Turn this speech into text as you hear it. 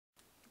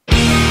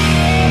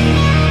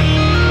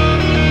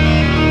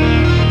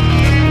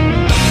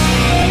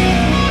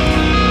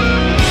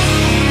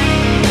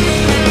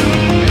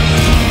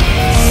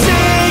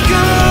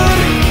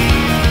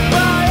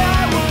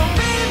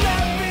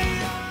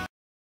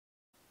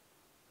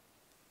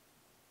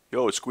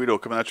Yo, it's Guido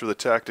coming at you with a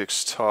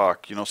tactics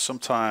talk. You know,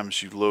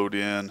 sometimes you load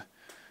in,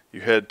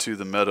 you head to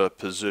the meta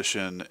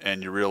position,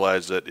 and you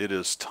realize that it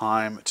is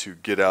time to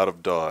get out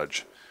of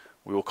dodge.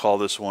 We will call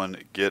this one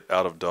Get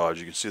Out of Dodge.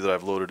 You can see that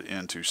I've loaded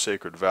into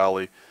Sacred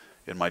Valley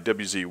in my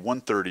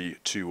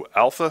WZ-132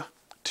 Alpha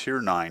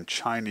Tier 9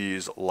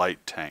 Chinese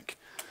light tank.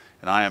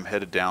 And I am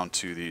headed down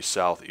to the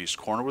southeast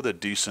corner with a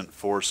decent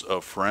force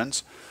of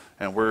friends.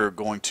 And we're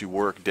going to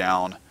work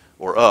down,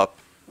 or up,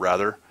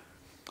 rather,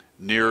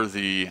 near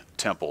the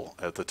temple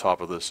at the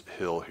top of this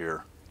hill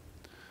here.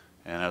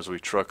 And as we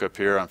truck up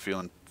here, I'm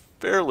feeling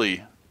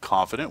fairly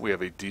confident. We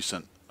have a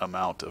decent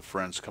amount of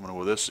friends coming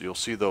with us. You'll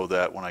see though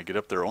that when I get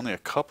up there, only a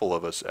couple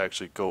of us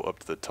actually go up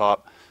to the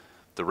top.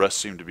 The rest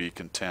seem to be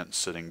content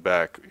sitting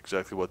back.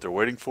 Exactly what they're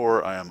waiting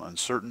for, I am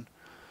uncertain,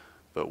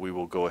 but we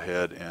will go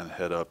ahead and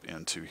head up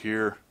into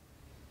here.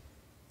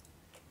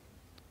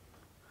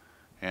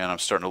 And I'm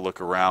starting to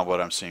look around,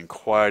 but I'm seeing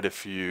quite a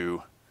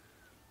few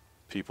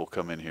people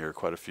come in here,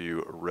 quite a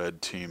few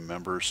red team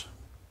members.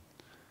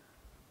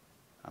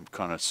 I'm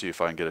kind of see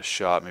if I can get a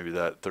shot. Maybe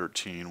that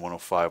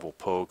 13-105 will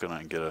poke and I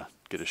can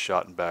get a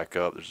shot and back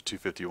up. There's a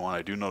 251.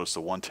 I do notice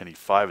the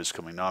 110.5 is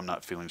coming. Now I'm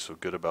not feeling so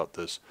good about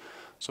this.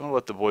 So I'm going to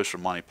let the boys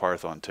from Monty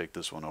Python take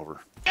this one over.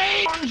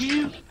 I warned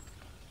you.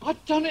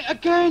 I've done it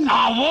again.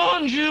 I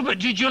warned you, but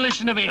did you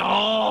listen to me?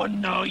 Oh,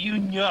 no, you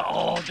knew it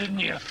all, didn't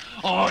you?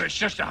 Oh, it's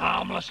just a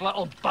harmless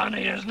little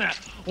bunny, isn't it?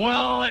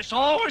 Well, it's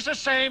always the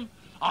same.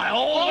 I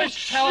always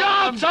tell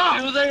them,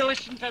 do they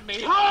listen to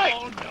me? Right.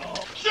 Oh,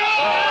 no.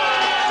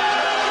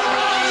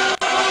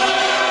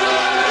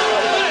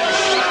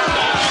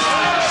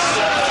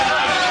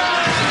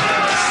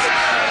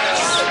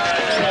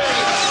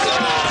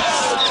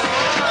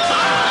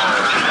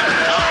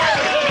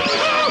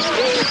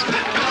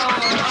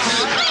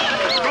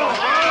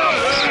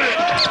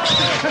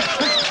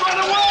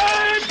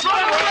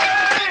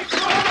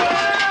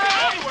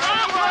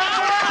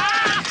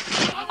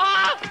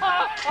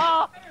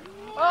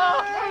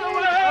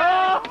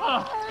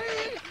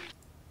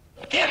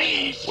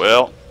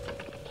 Well,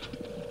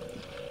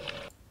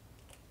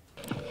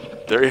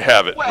 there you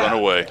have it. Run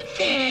away.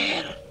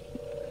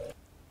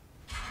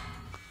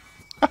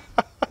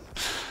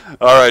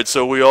 Alright,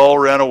 so we all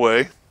ran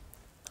away.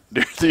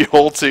 The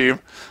whole team.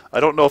 I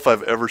don't know if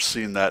I've ever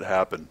seen that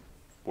happen,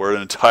 where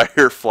an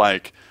entire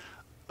flank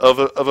of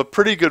a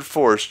pretty good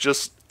force,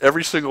 just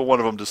every single one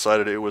of them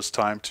decided it was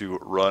time to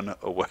run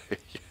away.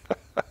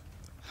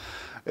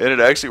 And it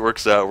actually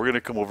works out. We're going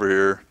to come over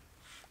here.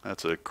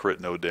 That's a crit,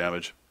 no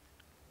damage.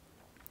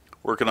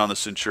 Working on the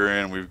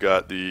Centurion. We've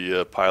got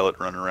the pilot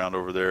running around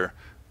over there.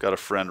 Got a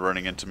friend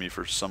running into me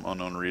for some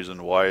unknown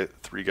reason. Why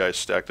 3 guys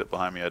stacked up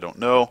behind me, I don't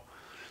know.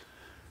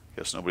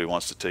 Guess nobody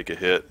wants to take a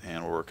hit,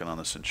 and we're working on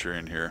the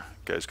Centurion here.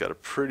 Guy's got a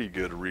pretty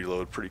good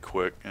reload, pretty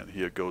quick, and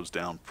he goes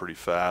down pretty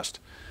fast.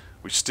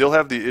 We still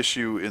have the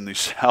issue in the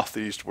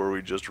southeast where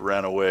we just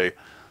ran away,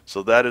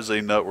 so that is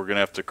a nut we're going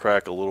to have to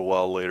crack a little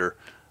while later.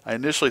 I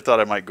initially thought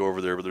I might go over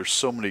there, but there's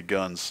so many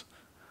guns.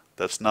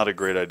 That's not a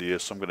great idea,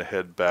 so I'm going to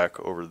head back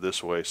over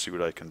this way, see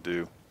what I can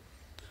do.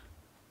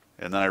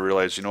 And then I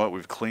realized, you know what,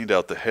 we've cleaned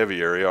out the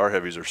heavy area. Our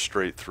heavies are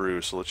straight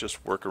through, so let's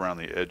just work around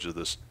the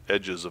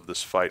edges of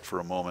this fight for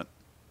a moment.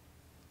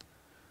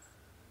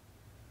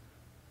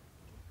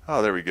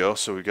 Oh, there we go.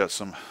 So we got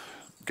some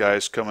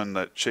guys coming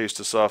that chased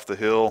us off the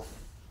hill,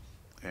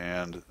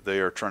 and they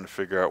are trying to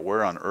figure out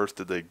where on earth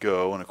did they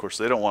go. And of course,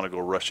 they don't want to go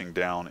rushing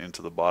down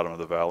into the bottom of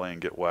the valley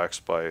and get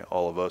waxed by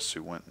all of us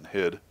who went and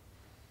hid.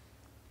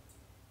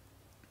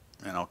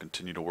 And I'll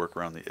continue to work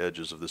around the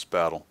edges of this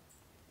battle.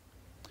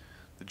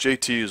 The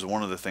JT is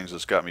one of the things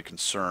that's got me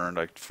concerned.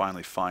 I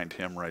finally find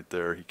him right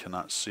there. He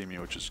cannot see me,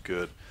 which is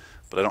good,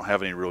 but I don't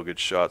have any real good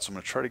shots. So I'm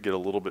going to try to get a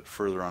little bit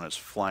further on his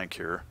flank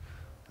here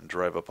and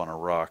drive up on a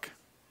rock.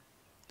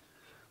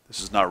 This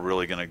is not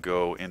really going to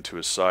go into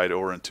his side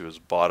or into his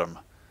bottom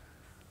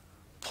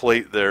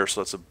plate there,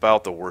 so that's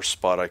about the worst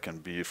spot I can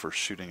be for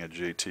shooting a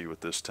JT with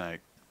this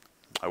tank.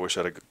 I wish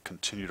I'd have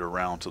continued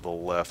around to the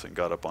left and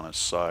got up on his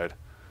side.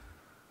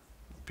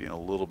 Being a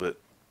little bit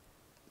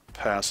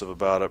passive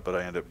about it, but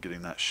I end up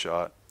getting that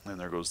shot, and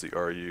there goes the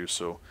RU.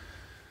 So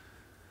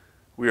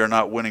we are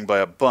not winning by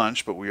a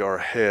bunch, but we are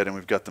ahead, and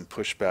we've got them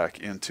pushed back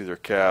into their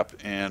cap.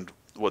 And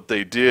what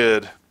they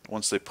did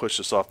once they pushed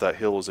us off that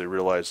hill is they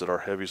realized that our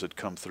heavies had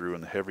come through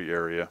in the heavy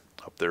area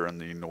up there in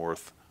the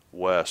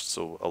northwest,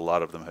 so a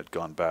lot of them had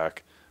gone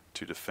back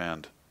to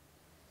defend.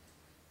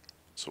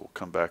 So we'll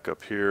come back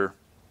up here.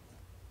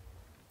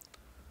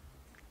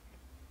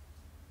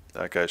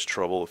 That guy's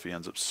trouble if he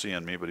ends up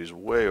seeing me, but he's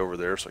way over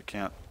there, so I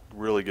can't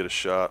really get a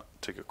shot.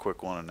 Take a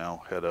quick one and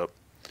now head up.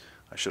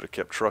 I should have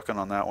kept trucking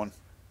on that one.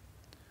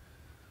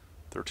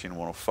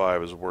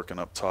 13-105 is working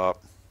up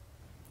top.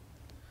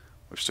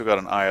 We've still got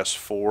an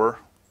IS-4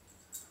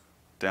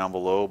 down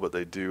below, but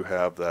they do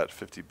have that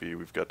 50B.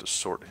 We've got to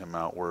sort him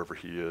out wherever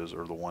he is,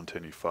 or the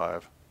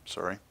 110E5.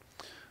 Sorry.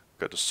 We've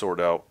got to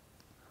sort out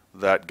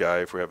that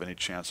guy if we have any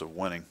chance of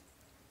winning.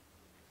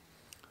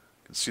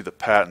 You can see the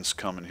Patton's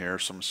coming here,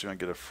 so I'm going to see if I can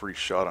get a free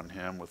shot on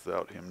him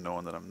without him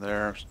knowing that I'm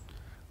there.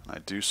 And I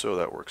do so,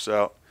 that works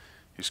out.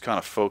 He's kind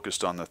of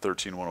focused on the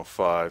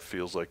 13105,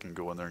 feels like I can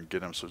go in there and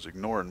get him, so he's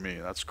ignoring me.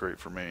 That's great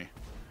for me.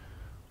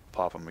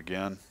 Pop him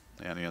again,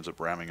 and he ends up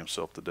ramming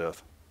himself to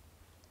death.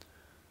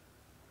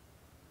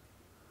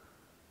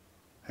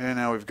 And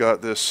now we've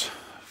got this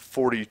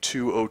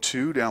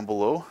 4202 down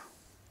below.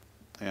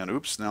 And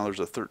oops, now there's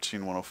a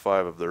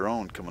 13105 of their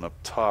own coming up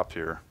top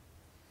here.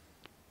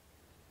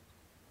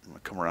 I'm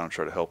going to come around and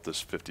try to help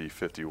this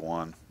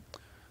 5051.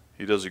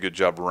 He does a good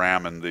job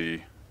ramming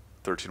the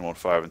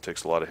 13115 and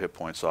takes a lot of hit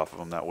points off of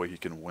him. That way he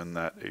can win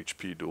that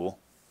HP duel,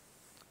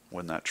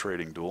 win that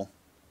trading duel.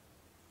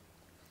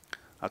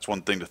 That's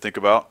one thing to think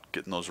about,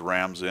 getting those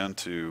rams in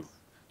to,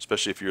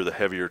 especially if you're the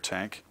heavier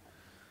tank,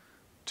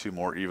 to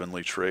more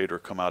evenly trade or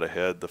come out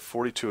ahead. The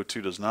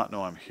 4202 does not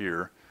know I'm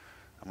here.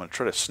 I'm going to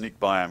try to sneak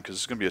by him because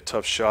it's going to be a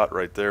tough shot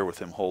right there with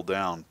him hold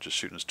down, just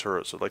shooting his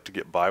turret. So I'd like to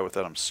get by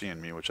without him seeing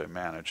me, which I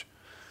manage.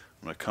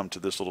 I'm going to come to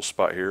this little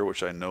spot here,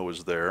 which I know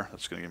is there.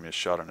 That's going to give me a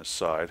shot on his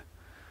side.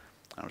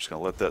 I'm just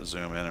going to let that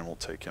zoom in and we'll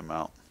take him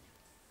out.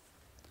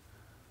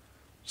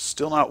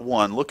 Still not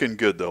one. Looking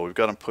good though. We've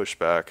got him pushed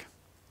back.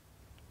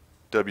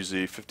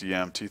 WZ,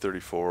 50M,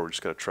 T-34. We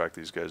just got to track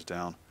these guys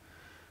down.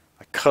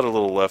 I cut a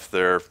little left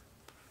there.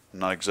 I'm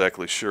not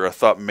exactly sure. I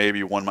thought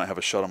maybe one might have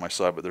a shot on my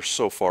side, but they're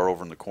so far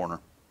over in the corner.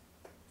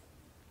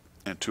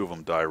 And two of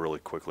them die really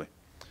quickly.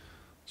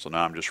 So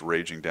now I'm just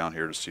raging down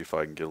here to see if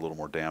I can get a little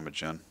more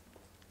damage in.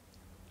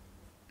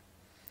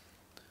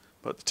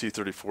 But the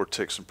T-34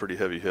 takes some pretty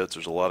heavy hits.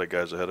 There's a lot of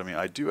guys ahead of me.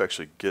 I do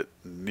actually get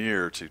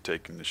near to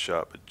taking the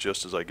shot, but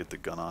just as I get the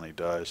gun on, he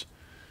dies.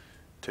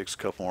 Takes a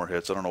couple more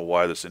hits. I don't know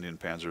why this Indian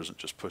Panzer isn't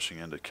just pushing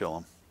in to kill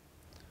him.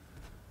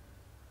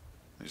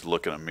 He's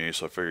looking at me,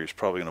 so I figure he's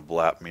probably going to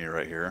blap me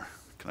right here.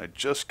 Can I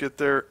just get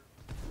there?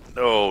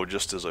 No,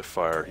 just as I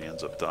fire, he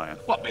ends up dying.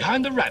 What,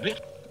 behind the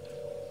rabbit?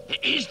 It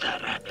is the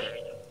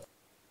rabbit.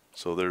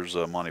 So there's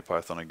Monty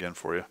Python again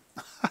for you.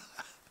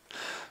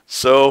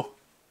 So,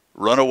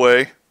 run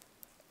away.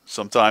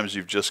 Sometimes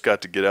you've just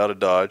got to get out of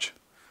Dodge.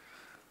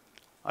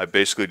 I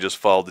basically just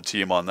followed the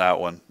team on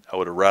that one. I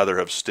would have rather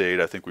have stayed.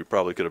 I think we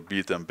probably could have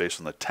beat them based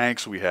on the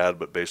tanks we had,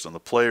 but based on the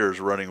players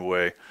running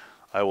away,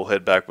 I will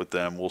head back with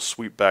them. We'll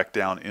sweep back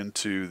down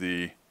into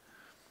the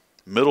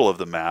middle of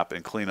the map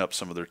and clean up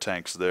some of their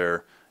tanks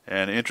there.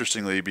 And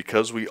interestingly,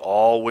 because we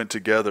all went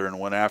together and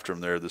went after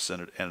them there, this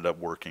ended up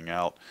working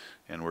out,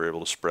 and we're able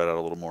to spread out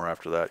a little more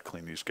after that,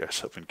 clean these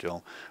guys up and kill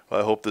them.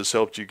 Well, I hope this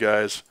helped you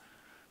guys.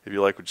 If you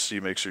like what you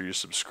see, make sure you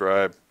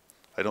subscribe.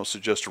 I don't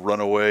suggest run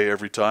away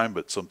every time,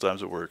 but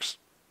sometimes it works.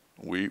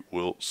 We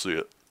will see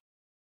it.